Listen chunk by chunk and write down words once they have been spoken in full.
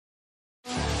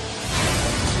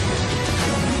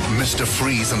Mr.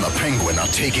 Freeze and the Penguin are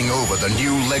taking over the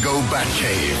new Lego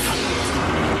Batcave.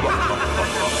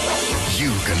 You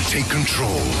can take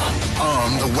control,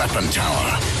 arm the weapon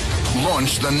tower,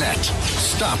 launch the net,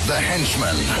 stop the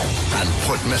henchmen, and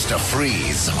put Mr.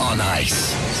 Freeze on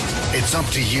ice. It's up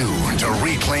to you to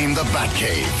reclaim the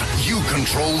Batcave. You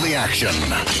control the action.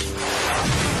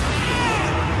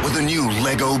 With the new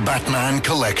Lego Batman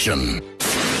collection.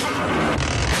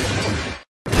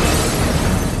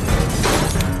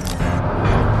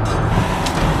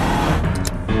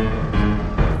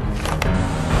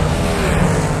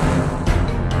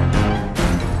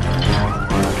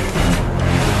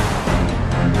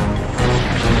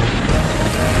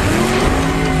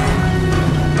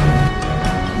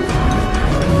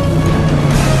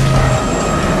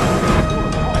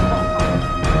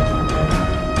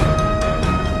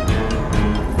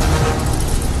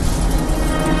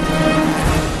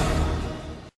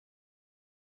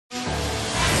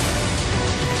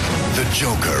 The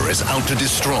Joker is out to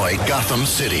destroy Gotham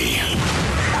City.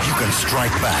 You can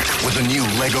strike back with the new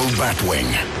Lego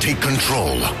Batwing. Take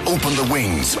control, open the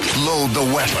wings, load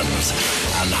the weapons,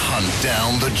 and hunt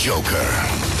down the Joker.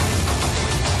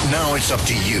 Now it's up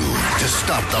to you to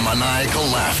stop the maniacal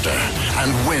laughter and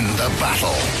win the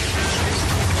battle.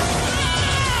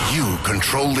 You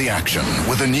control the action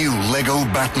with the new Lego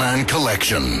Batman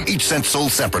collection. Each set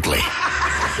sold separately.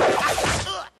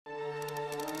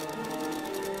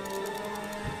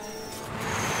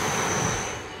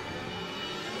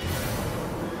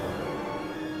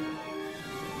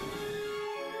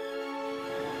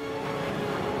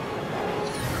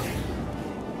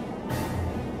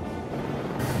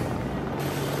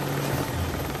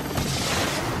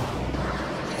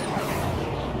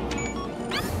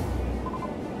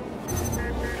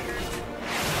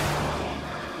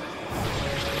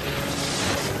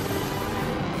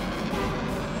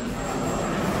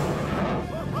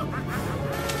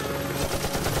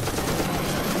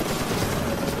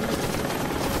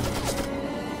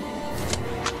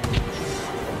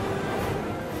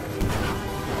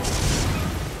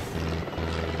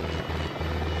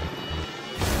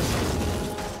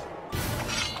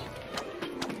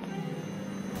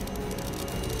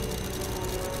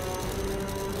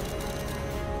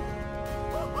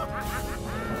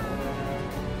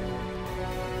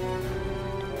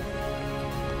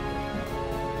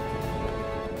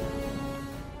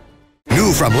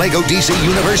 From Lego DC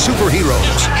Universe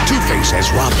Superheroes, Two-Face has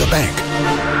robbed the bank.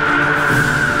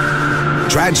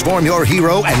 Transform your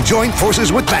hero and join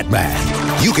forces with Batman.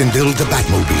 You can build the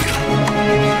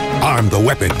Batmobile, arm the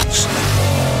weapons,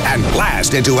 and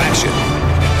blast into action.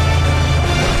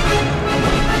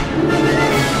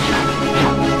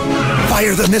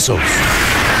 Fire the missiles.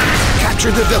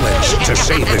 Capture the village to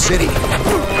save the city.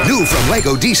 New from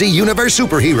Lego DC Universe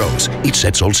Superheroes. Each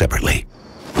set sold separately.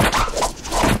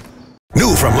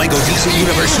 New from Lego DC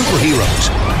Universe Superheroes.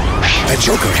 The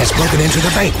Joker has broken into the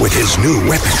bank with his new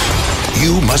weapon.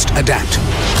 You must adapt,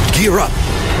 gear up,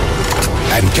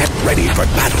 and get ready for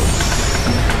battle.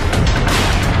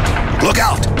 Look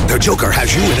out! The Joker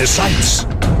has you in his sights.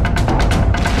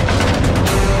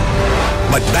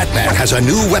 But Batman has a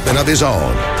new weapon of his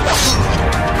own.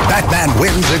 Batman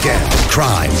wins again.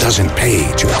 Crime doesn't pay,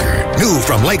 Joker. New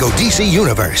from Lego DC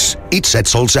Universe. Each set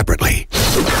sold separately.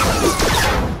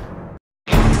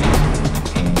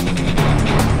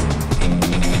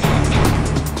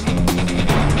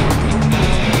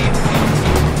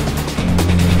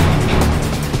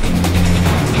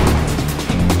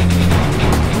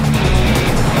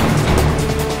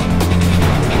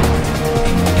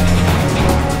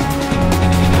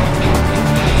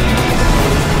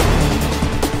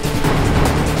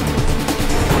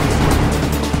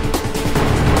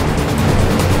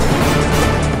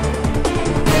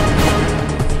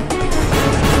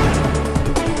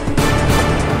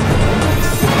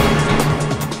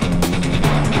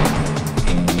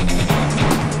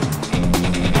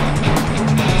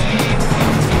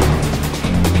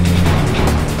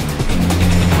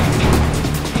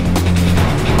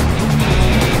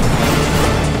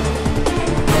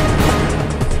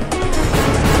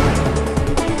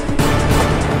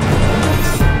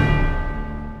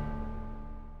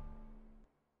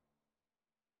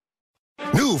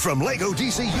 From Lego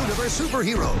DC Universe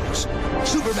Superheroes.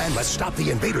 Superman must stop the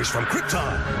invaders from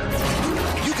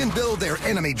Krypton. You can build their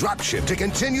enemy dropship to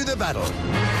continue the battle.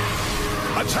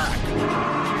 Attack!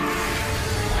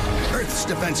 Earth's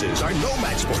defenses are no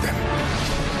match for them.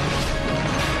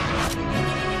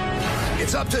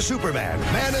 It's up to Superman,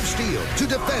 Man of Steel, to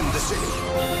defend the city.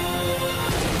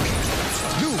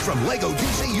 New from Lego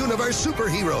DC Universe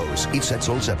Superheroes. Each set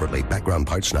sold separately. Background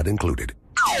parts not included.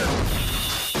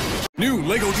 New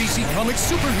LEGO DC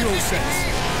Comics superhero sets.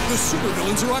 The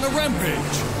supervillains are on a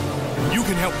rampage. You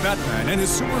can help Batman and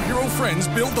his superhero friends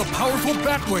build the powerful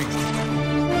Batwing.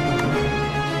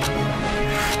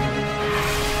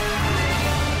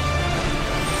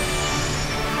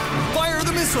 Fire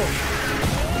the missile!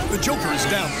 The Joker is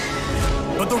down,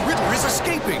 but the Riddler is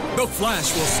escaping. The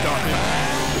Flash will stop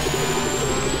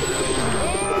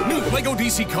him. New LEGO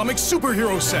DC Comics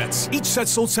superhero sets. Each set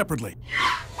sold separately.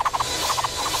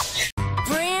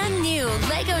 Brand new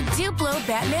LEGO Duplo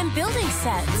Batman building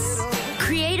sets.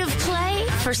 Creative play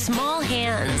for small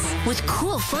hands with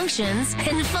cool functions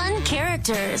and fun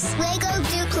characters. LEGO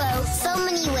Duplo, so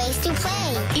many ways to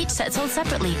play. Each set sold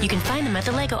separately. You can find them at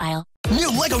the LEGO aisle.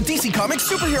 New LEGO DC Comics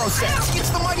superhero sets. It's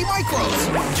the Mighty Micros.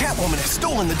 Catwoman has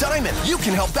stolen the diamond. You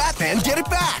can help Batman get it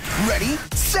back. Ready,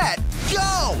 set,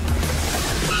 go!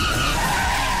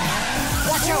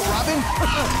 Watch out, Robin.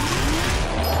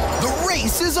 The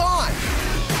race is on.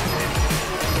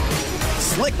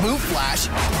 Slick move, Flash.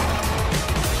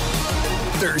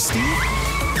 Thirsty?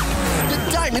 The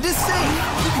diamond is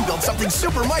safe. You can build something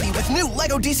super mighty with new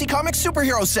LEGO DC Comics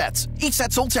superhero sets. Each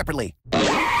set sold separately. New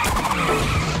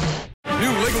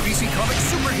LEGO DC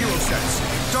Comics superhero sets.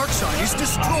 Darkseid is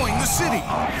destroying the city,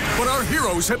 but our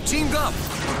heroes have teamed up.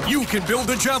 You can build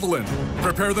a javelin,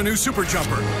 prepare the new super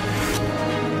jumper,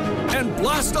 and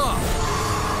blast off.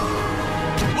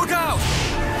 Look out!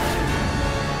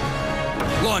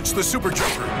 Launch the super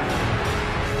jumper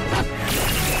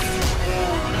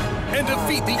and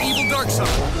defeat the evil Darkseid.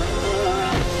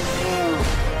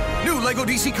 New LEGO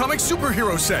DC Comics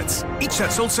superhero sets. Each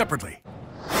set sold separately.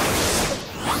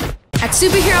 At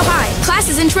Superhero High, class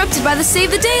is interrupted by the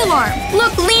Save the Day alarm.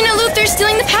 Look, Lena Luthor's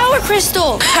stealing the power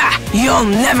crystal. Ha! You'll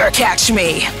never catch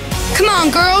me. Come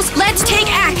on, girls, let's take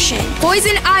action.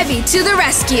 Poison Ivy to the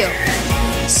rescue.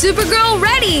 Supergirl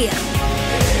ready.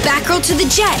 Batgirl to the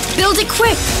jet. Build it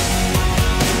quick.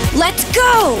 Let's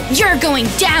go. You're going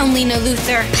down, Lena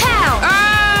Luthor. Pow!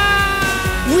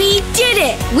 We did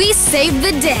it. We saved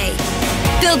the day.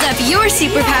 Build up your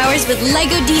superpowers with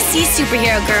LEGO DC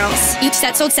Superhero Girls. Each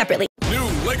set sold separately. New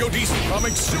LEGO DC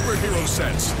Comics superhero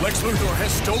sets. Lex Luthor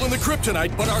has stolen the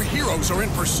kryptonite, but our heroes are in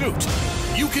pursuit.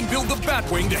 You can build the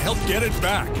Batwing to help get it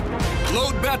back.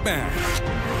 Load Batman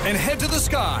and head to the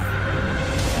sky.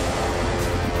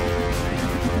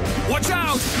 Watch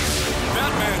out!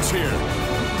 Batman's here.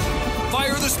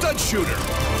 Fire the stud shooter.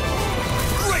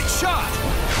 Great shot!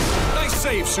 Nice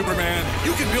save, Superman.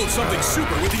 You can build something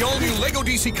super with the all-new LEGO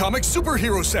DC Comics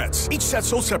superhero sets. Each set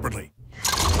sold separately.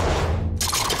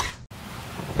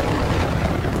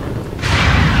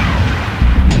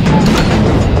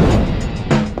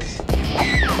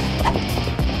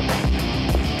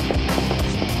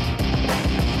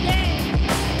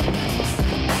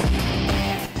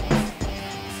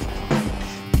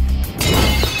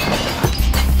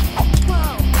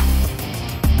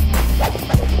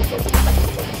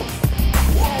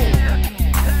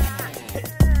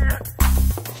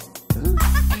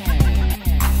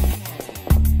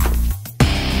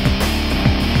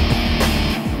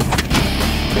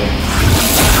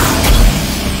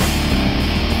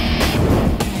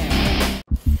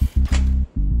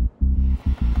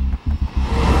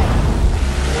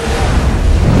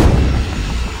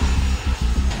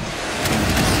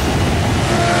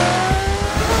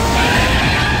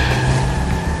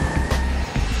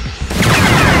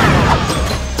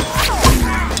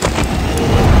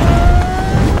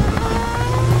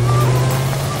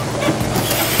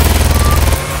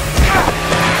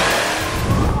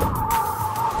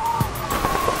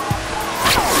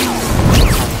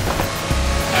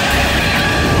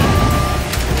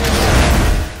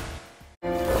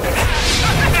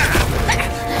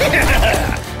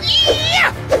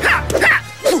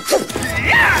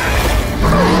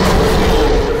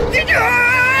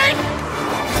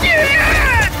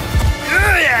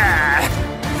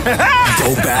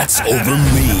 Go Bats over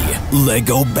me,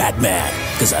 LEGO Batman,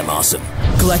 because I'm awesome.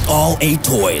 Collect all 8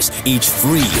 toys, each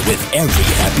free with every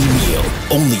Happy Meal.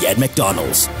 Only at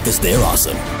McDonald's, because they're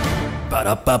awesome.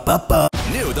 Ba-da-ba-ba-ba.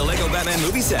 New, the LEGO Batman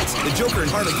movie sets. The Joker and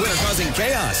Harley Quinn are causing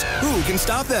chaos. Who can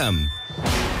stop them?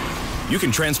 You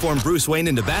can transform Bruce Wayne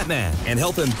into Batman and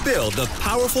help him build the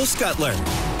powerful Scuttler.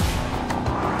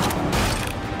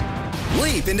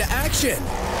 Leap into action.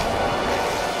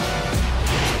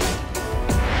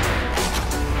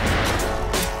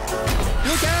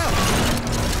 Look out!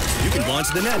 You can launch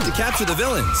the net to capture the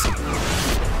villains.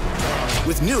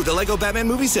 With new, the LEGO Batman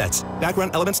movie sets.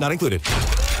 Background elements not included.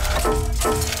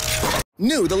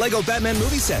 New, the LEGO Batman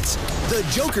movie sets. The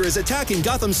Joker is attacking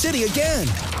Gotham City again.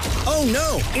 Oh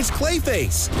no, it's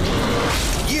Clayface.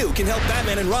 You can help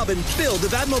Batman and Robin build the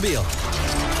Batmobile.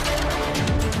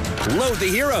 Load the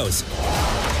heroes.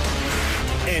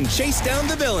 And chase down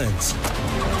the villains.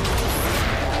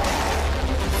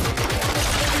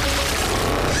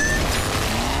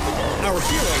 Our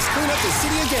heroes clean up the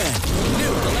city again.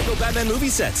 New, the Lego Batman movie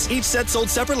sets. Each set sold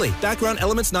separately. Background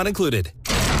elements not included.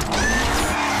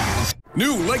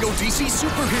 New Lego DC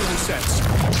superhero sets.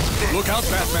 Look out,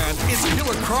 Batman. It's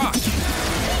Killer Croc.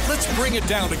 Let's bring it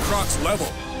down to Croc's level.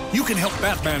 You can help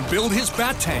Batman build his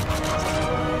Bat Tank.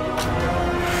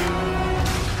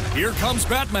 Here comes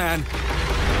Batman.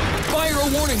 Fire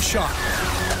a warning shot.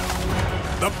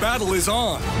 The battle is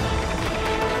on.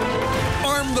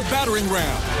 Arm the battering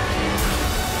ram.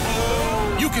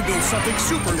 You can build something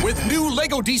super with new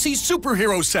Lego DC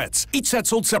superhero sets. Each set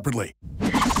sold separately. New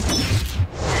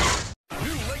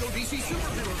Lego DC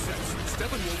superhero sets.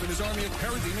 Steppenwolf and his army of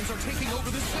parademons are taking over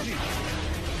the city.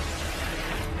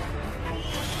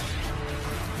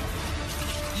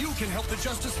 You can help the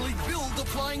Justice League build the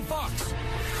Flying Fox.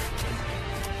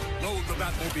 Load the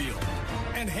Batmobile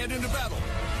and head into battle.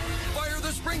 Fire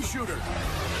the spring shooter.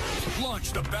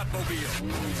 Launch the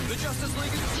Batmobile. The Justice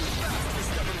League is too fast for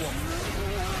Steppenwolf.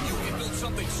 You can build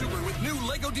something super with new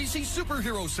Lego DC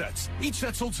superhero sets. Each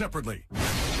set sold separately.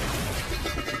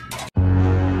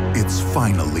 It's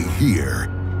finally here.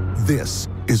 This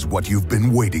is what you've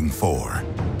been waiting for.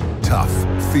 Tough,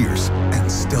 fierce,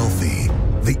 and stealthy.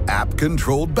 The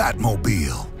app-controlled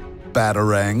Batmobile.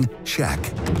 Batarang, check.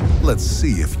 Let's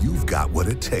see if you've got what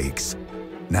it takes.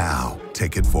 Now,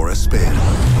 take it for a spin.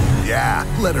 Yeah,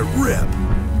 let it rip.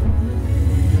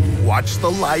 Watch the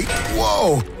light.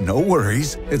 Whoa, no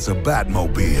worries. It's a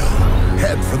Batmobile.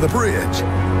 Head for the bridge.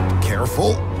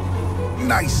 Careful.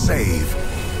 Nice save.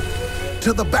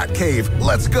 To the Batcave,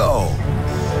 let's go.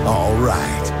 All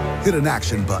right, hit an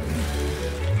action button.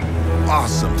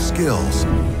 Awesome skills.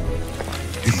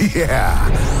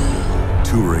 Yeah.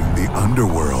 Touring the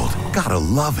underworld. Gotta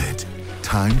love it.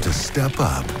 Time to step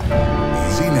up.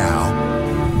 Easy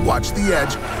now. Watch the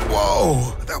edge.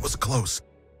 Whoa, that was close.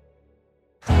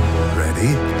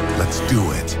 Ready? Let's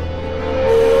do it.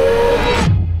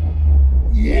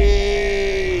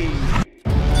 Yay!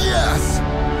 Yes!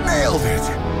 Nailed it!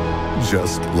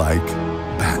 Just like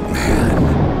Batman.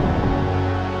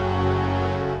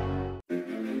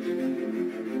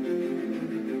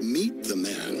 Meet the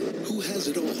man who has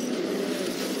it all.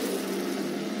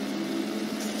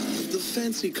 The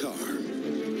fancy car.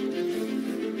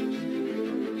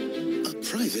 A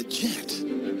private jet.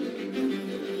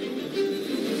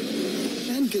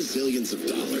 And gazillions of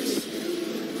dollars.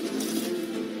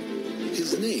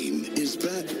 His name is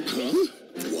Huh?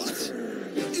 What?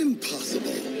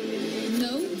 Impossible.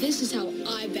 No, this is how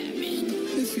I Batman.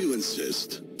 If you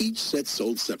insist. Each set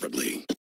sold separately.